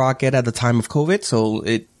skyrocketed at the time of COVID, so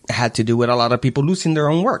it had to do with a lot of people losing their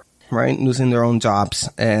own work, right? Losing their own jobs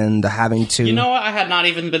and having to. You know what? I had not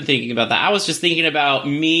even been thinking about that. I was just thinking about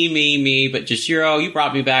me, but Jashiro, you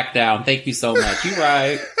brought me back down. Thank you so much. You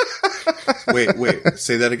right. Wait.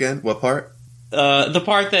 Say that again. What part? The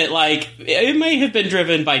part that, like, it may have been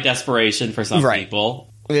driven by desperation for some Right.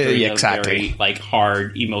 people. Yeah, During a exactly. very, like,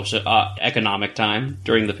 hard economic time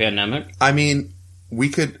during the pandemic. I mean,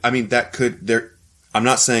 I'm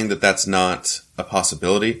not saying that that's not a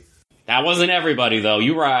possibility. That wasn't everybody, though.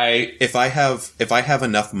 You right. If I have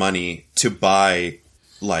enough money to buy,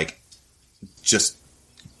 like, just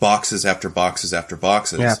boxes after boxes after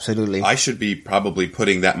boxes. Yeah, absolutely. I should be probably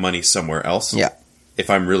putting that money somewhere else. Yeah. If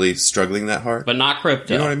I'm really struggling that hard. But not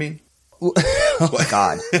crypto. You know what I mean? Oh,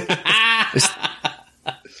 God.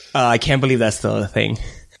 I can't believe that's still a thing.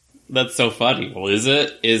 That's so funny. Well, is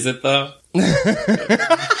it? Is it though?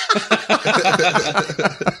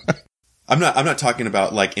 I'm not talking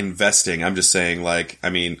about like investing. I'm just saying like, I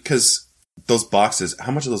mean, cause those boxes,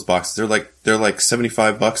 how much are those boxes? They're like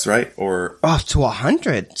 $75, right? Or Up to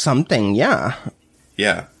 100 something. Yeah.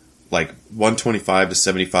 yeah, like 125 to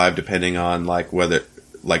 75, depending on like whether,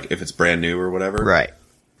 like if it's brand new or whatever. Right.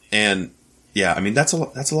 And yeah, I mean, that's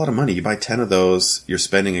a lot of money. You buy 10 of those, you're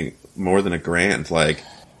spending more than $1,000. Like,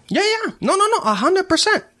 Yeah. No.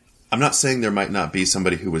 100%. I'm not saying there might not be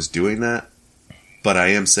somebody who was doing that, but I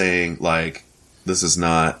am saying like, this is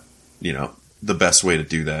not, the best way to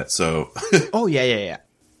do that. So Oh, yeah.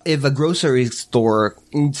 If a grocery store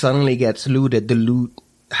suddenly gets looted, the loot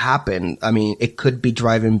happened. I mean, it could be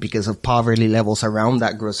driven because of poverty levels around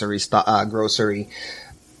that grocery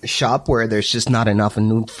shop where there's just not enough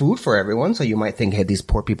food for everyone. So you might think, hey, these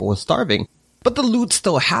poor people were starving. But the loot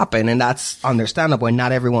still happened, and that's understandable. And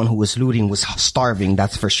not everyone who was looting was starving,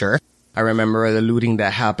 that's for sure. I remember the looting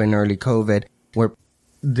that happened early COVID, where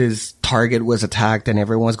this Target was attacked and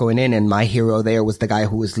everyone was going in, and my hero there was the guy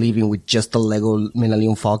who was leaving with just the Lego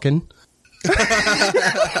Millennium Falcon.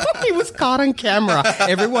 He was caught on camera.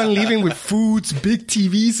 Everyone leaving with foods, big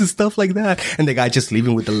TVs and stuff like that. And the guy just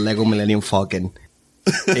leaving with the Lego Millennium Falcon.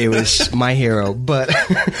 It was my hero. But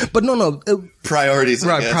no. priorities,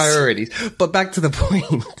 I guess. Priorities. But back to the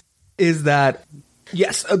point is that,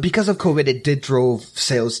 yes, because of COVID, it did drove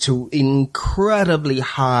sales to incredibly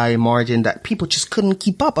high margin that people just couldn't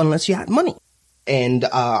keep up unless you had money. And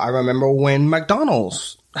I remember when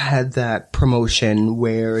McDonald's had that promotion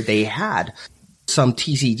where they had some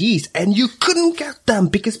TCGs and you couldn't get them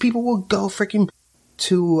because people would go freaking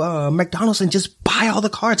to McDonald's and just buy all the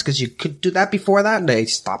cards because you could do that before that. And they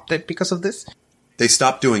stopped it because of this. They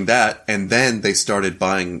stopped doing that, and then they started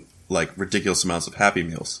buying like ridiculous amounts of Happy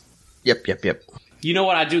Meals. Yep. You know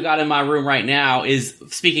what I do got in my room right now is,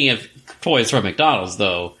 speaking of toys from McDonald's,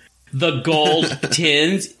 though, the gold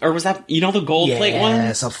tins, or was that, the gold plate one?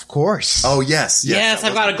 Yes, of course. Oh, yes. Yes, that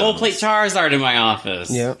I've was got a gold plate McDonald's. Charizard in my office.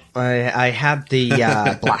 Yep. I had the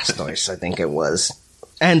Blastoise, I think it was.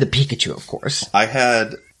 And the Pikachu, of course. I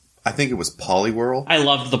think it was Poliwhirl. I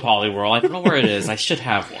loved the Poliwhirl. I don't know where it is. I should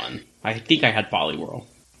have one. I think I had Poliwhirl.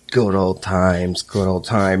 Good old times.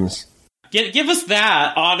 Give us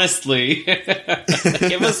that, honestly.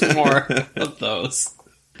 Give us more of those.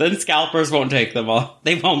 Then scalpers won't take them all.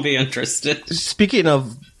 They won't be interested. Speaking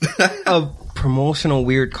of promotional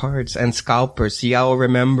weird cards and scalpers, y'all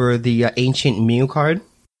remember the Ancient Mew card?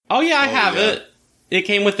 Oh yeah, I have yeah. it. It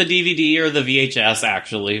came with the DVD or the VHS,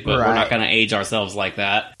 actually, but we're not going to age ourselves like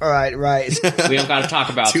that. Right. We don't got to talk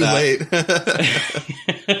about Too that.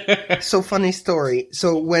 late. So, funny story.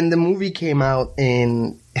 So, when the movie came out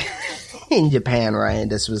in Japan, right? It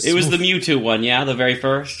was the Mewtwo one, yeah? The very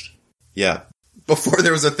first? Yeah. Before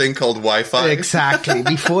there was a thing called Wi-Fi. Exactly.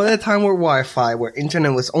 Before the time where Wi-Fi, where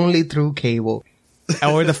internet was only through cable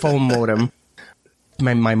or the phone modem.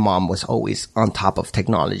 My mom was always on top of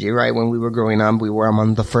technology, right? When we were growing up, I'm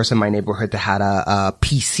on the first in my neighborhood that had a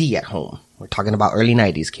PC at home. We're talking about early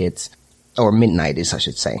 90s kids, or mid 90s, I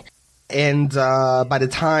should say. And by the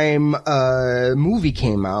time movie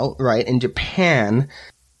came out, right, in Japan,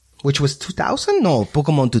 which was 2000? No,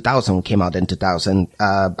 Pokemon 2000 came out in 2000.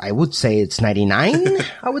 I would say it's 99,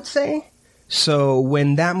 I would say. So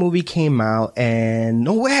when that movie came out, and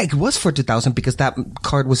no way, it was for 2000 because that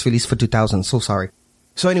card was released for 2000. So sorry.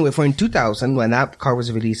 So anyway, for in 2000, when that card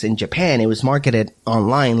was released in Japan, it was marketed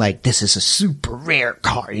online like, this is a super rare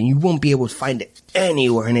card and you won't be able to find it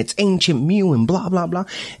anywhere and it's Ancient Mew and blah, blah, blah.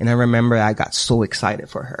 And I remember I got so excited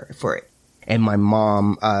for it. And my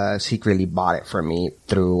mom, secretly bought it for me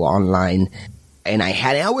through online. And I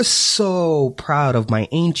had it. I was so proud of my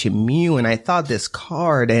Ancient Mew, and I thought this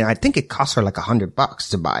card, and I think it cost her like $100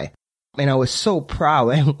 to buy. And I was so proud.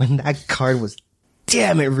 And when that card was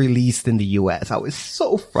released in the US, I was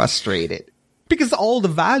so frustrated because all the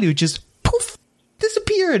value just poof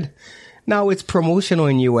disappeared. Now it's promotional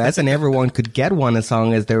in US and everyone could get one as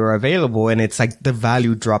long as they were available, and it's like the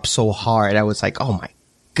value dropped so hard. I was like, oh my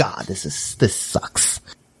God, this sucks.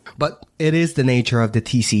 But it is the nature of the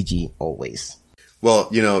TCG always. Well,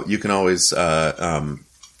 you can always take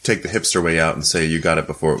the hipster way out and say you got it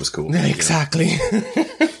before it was cool. Exactly.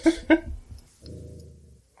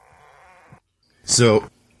 So,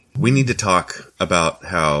 we need to talk about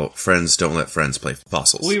how friends don't let friends play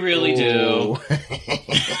fossils. We really do.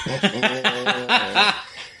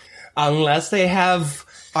 Unless they have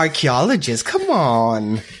archaeologists. Come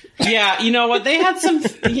on. Yeah, you know what? They had some.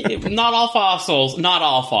 Not all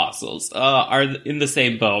fossils are in the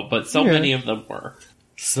same boat, but so many of them were.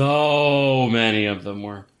 So many of them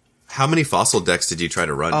were. How many fossil decks did you try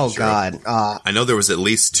to run? Oh, Shiro? God. I know there was at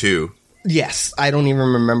least 2. Yes, I don't even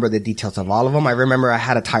remember the details of all of them. I remember I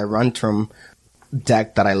had a Tyrantrum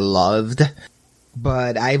deck that I loved,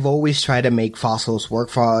 but I've always tried to make fossils work.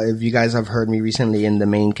 For if you guys have heard me recently in the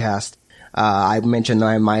main cast, I mentioned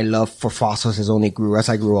that my love for fossils has only grew as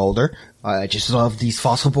I grew older. I just love these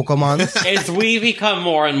fossil Pokemon. As we become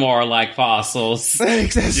more and more like fossils.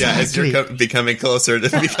 Exactly. Yeah, as you're becoming closer to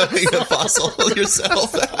becoming a fossil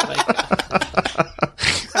yourself.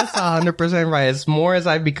 That's 100% right. As more as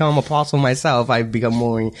I've become a fossil myself, I've become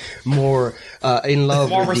more in love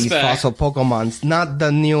More with these respect. fossil Pokemons. Not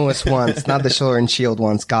the newest ones, not the Sword and Shield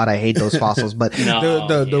ones. God, I hate those fossils, but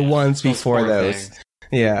the ones before poor those. things.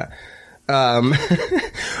 Yeah.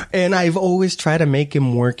 And I've always tried to make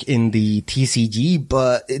him work in the TCG,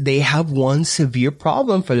 but they have one severe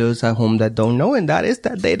problem for those at home that don't know, and that is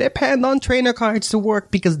that they depend on trainer cards to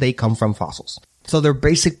work because they come from fossils. So their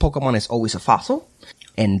basic Pokemon is always a fossil.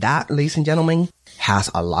 And that, ladies and gentlemen,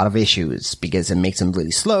 has a lot of issues because it makes them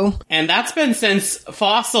really slow. And that's been since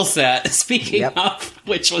Fossil Set, speaking Yep. of,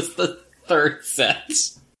 which was the 3rd set.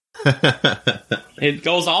 It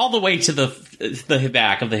goes all the way to the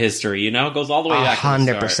back of the history, you know? It goes all the way back to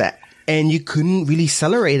the 100%. start. And you couldn't really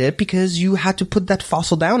accelerate it because you had to put that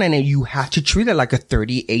fossil down and you had to treat it like a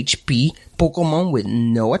 30 HP Pokemon with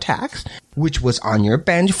no attacks, which was on your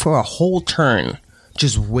bench for a whole turn,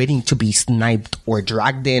 just waiting to be sniped or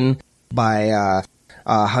dragged in by,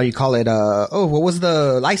 how you call it, what was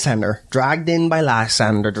the Lysander? Dragged in by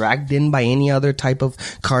Lysander, dragged in by any other type of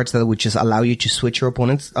cards that would just allow you to switch your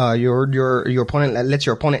opponent's, your opponent, lets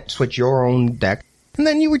your opponent switch your own deck. And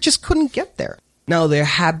then you just couldn't get there. Now, there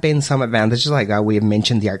have been some advantages, like we have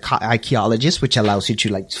mentioned the Archaeologist, which allows you to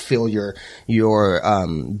like fill your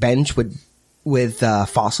bench with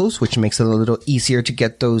fossils, which makes it a little easier to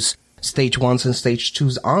get those stage 1s and stage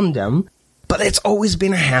 2s on them. But it's always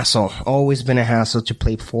been a hassle to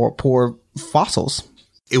play for poor fossils.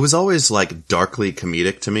 It was always like darkly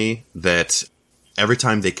comedic to me that every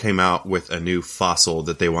time they came out with a new fossil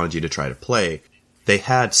that they wanted you to try to play, they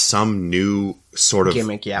had some new sort of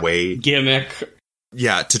Gimmick, yeah. way,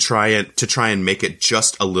 yeah, to try and make it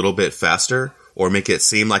just a little bit faster or make it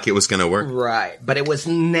seem like it was going to work. Right, but it was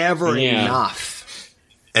never enough.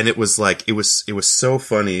 And it was like it was so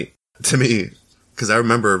funny to me because I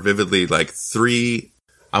remember vividly like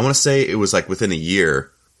I want to say it was like within a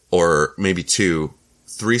year or maybe 2,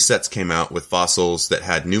 3 sets came out with fossils that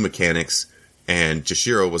had new mechanics. And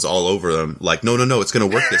Jashiro was all over them, like, no, it's going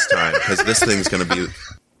to work this time because this thing's going to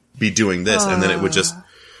be doing this, and then it would just.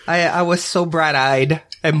 I was so bright-eyed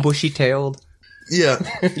and bushy-tailed. Yeah,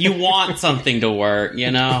 You want something to work,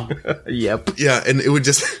 you know? Yep. yeah, and it would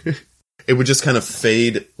just kind of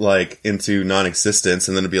fade like into non-existence,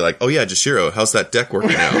 and then it'd be like, oh yeah, Jashiro, how's that deck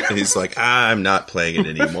working out? And he's like, I'm not playing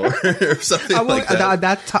it anymore, or something like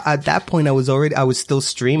that. At that point, I was still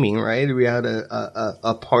streaming, right? We had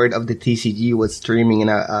a part of the TCG was streaming,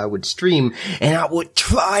 and I would stream, and I would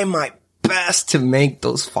try my best to make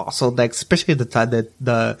those fossil decks, especially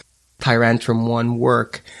the Tyrantrum one,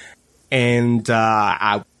 work. And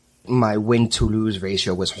my win to lose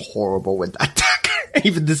ratio was horrible with that deck.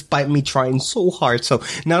 Even despite me trying so hard. So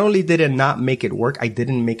not only did it not make it work, I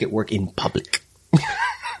didn't make it work in public.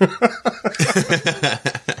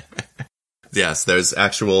 Yes, there's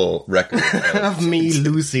actual record Of me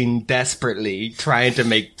losing desperately trying to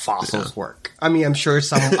make fossils work. I mean, I'm sure a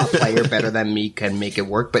player better than me can make it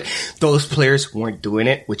work, but those players weren't doing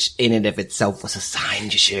it, which in and of itself was a sign,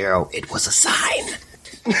 Jashiro. It was a sign.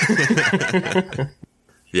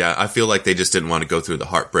 Yeah, I feel like they just didn't want to go through the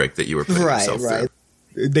heartbreak that you were putting yourself through.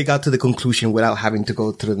 They got to the conclusion without having to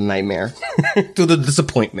go through the nightmare, through the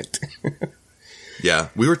disappointment. Yeah,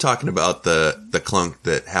 we were talking about the clunk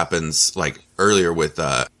that happens like earlier with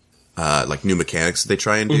like new mechanics that they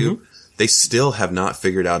try and do. Mm-hmm. They still have not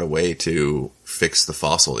figured out a way to fix the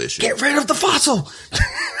fossil issue. Get rid of the fossil!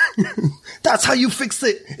 That's how you fix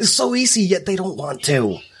it. It's so easy, yet they don't want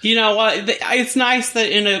to. You know what? It's nice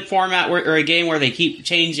that in a format or a game where they keep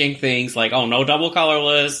changing things, like, oh, no double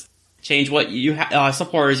colorless, change what you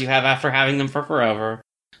supporters you have after having them for forever.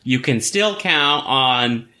 You can still count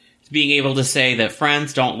on being able to say that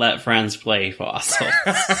friends don't let friends play fossils.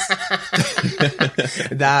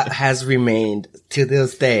 That has remained, to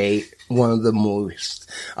this day, one of the most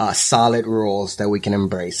solid rules that we can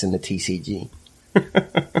embrace in the TCG.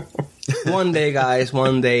 One day, guys,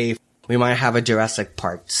 we might have a Jurassic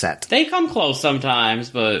Park set. They come close sometimes,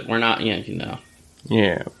 but we're not, you know.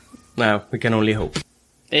 Yeah. No, we can only hope.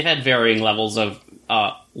 They've had varying levels of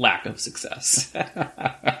lack of success.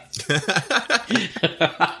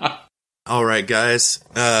 All right, guys.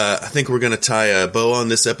 I think we're going to tie a bow on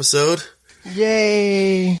this episode.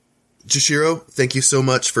 Yay! Jushiro, thank you so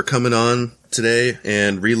much for coming on today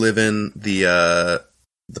and reliving the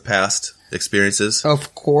past experiences.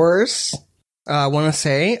 Of course. I want to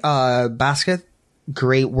say, Basket,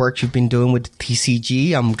 great work you've been doing with the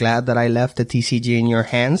TCG. I'm glad that I left the TCG in your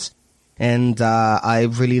hands. And I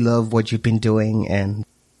really love what you've been doing. And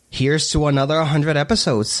here's to another 100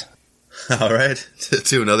 episodes. All right.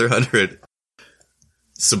 To another 100.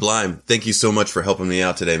 Sublime. Thank you so much for helping me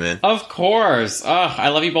out today, man. Of course. I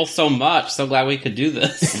love you both so much. So glad we could do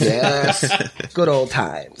this. Yes. Good old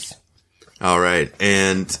times. All right.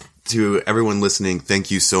 And to everyone listening,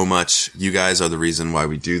 thank you so much. You guys are the reason why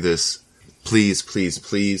we do this. Please, please,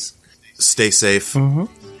 please stay safe,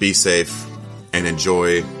 be safe, and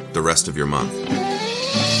enjoy the rest of your month.